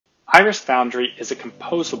IRIS Foundry is a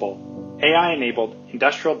composable, AI-enabled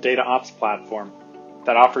industrial data ops platform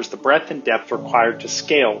that offers the breadth and depth required to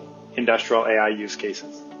scale industrial AI use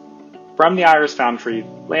cases. From the IRIS Foundry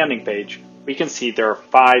landing page, we can see there are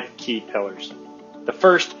 5 key pillars. The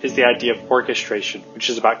first is the idea of orchestration, which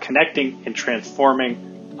is about connecting and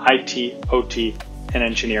transforming IT, OT, and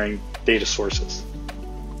engineering data sources.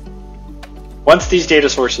 Once these data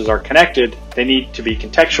sources are connected, they need to be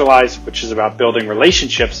contextualized, which is about building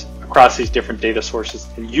relationships across these different data sources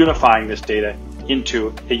and unifying this data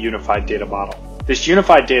into a unified data model. This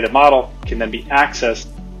unified data model can then be accessed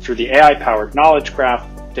through the AI-powered knowledge graph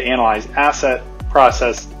to analyze asset,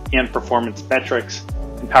 process, and performance metrics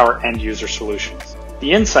and power end-user solutions.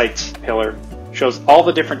 The Insights pillar shows all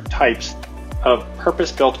the different types of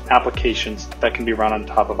purpose-built applications that can be run on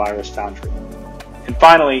top of IRIS Foundry. And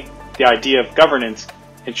finally, the idea of governance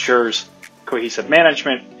ensures cohesive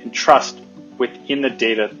management and trust within the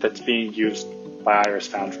data that's being used by IRIS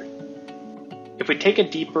Foundry. If we take a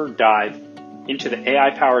deeper dive into the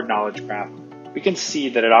AI-powered knowledge graph, we can see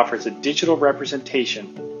that it offers a digital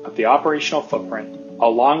representation of the operational footprint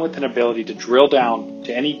along with an ability to drill down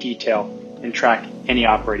to any detail and track any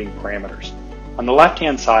operating parameters. On the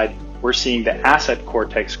left-hand side, we're seeing the asset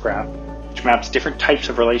cortex graph, which maps different types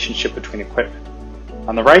of relationship between equipment.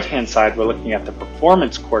 On the right-hand side, we're looking at the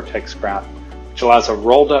performance cortex graph, which allows a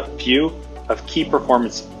rolled-up view of key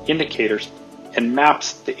performance indicators and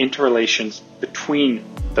maps the interrelations between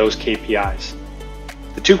those KPIs.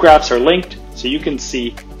 The two graphs are linked so you can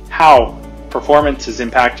see how performance is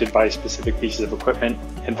impacted by specific pieces of equipment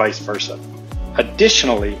and vice versa.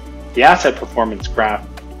 Additionally, the asset performance graph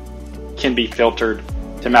can be filtered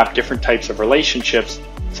to map different types of relationships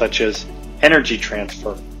such as energy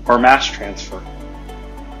transfer or mass transfer.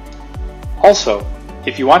 Also,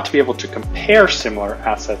 if you want to be able to compare similar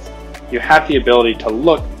assets, you have the ability to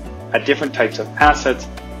look at different types of assets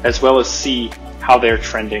as well as see how they're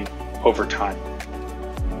trending over time.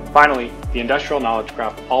 Finally, the industrial knowledge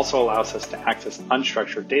graph also allows us to access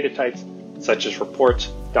unstructured data types such as reports,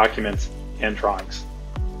 documents, and drawings.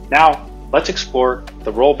 Now, let's explore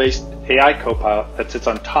the role-based AI Copilot that sits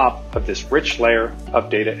on top of this rich layer of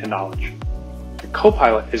data and knowledge. The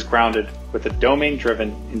Copilot is grounded with a domain-driven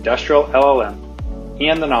industrial LLM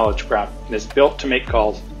and the knowledge graph and is built to make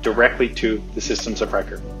calls directly to the systems of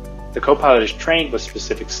record. The Copilot is trained with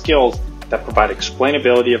specific skills that provide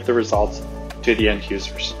explainability of the results to the end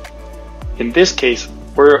users. In this case,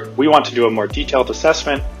 we want to do a more detailed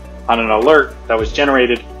assessment on an alert that was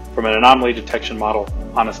generated from an anomaly detection model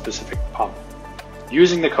on a specific pump.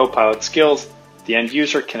 Using the Copilot skills, the end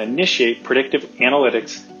user can initiate predictive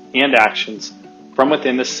analytics and actions from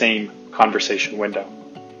within the same conversation window.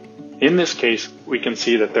 In this case, we can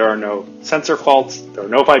see that there are no sensor faults, there are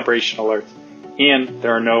no vibration alerts, and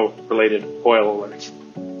there are no related oil alerts.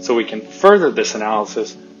 So we can further this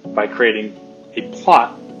analysis by creating a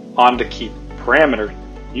plot on the key parameter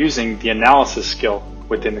using the analysis skill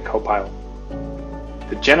within the Copilot.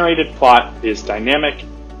 The generated plot is dynamic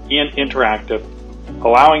and interactive,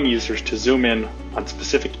 allowing users to zoom in on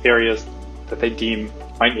specific areas that they deem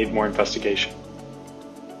might need more investigation.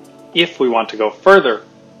 If we want to go further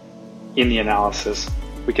in the analysis,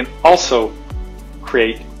 we can also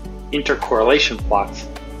create intercorrelation plots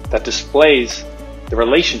that displays the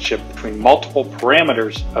relationship between multiple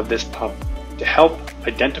parameters of this pump to help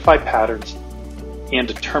identify patterns and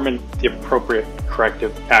determine the appropriate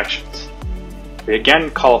corrective actions. We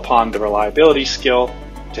again call upon the reliability skill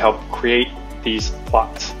to help create these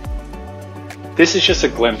plots. This is just a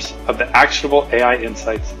glimpse of the actionable AI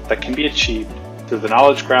insights that can be achieved through the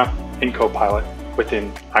knowledge graph in Copilot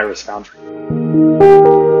within IRIS Foundry.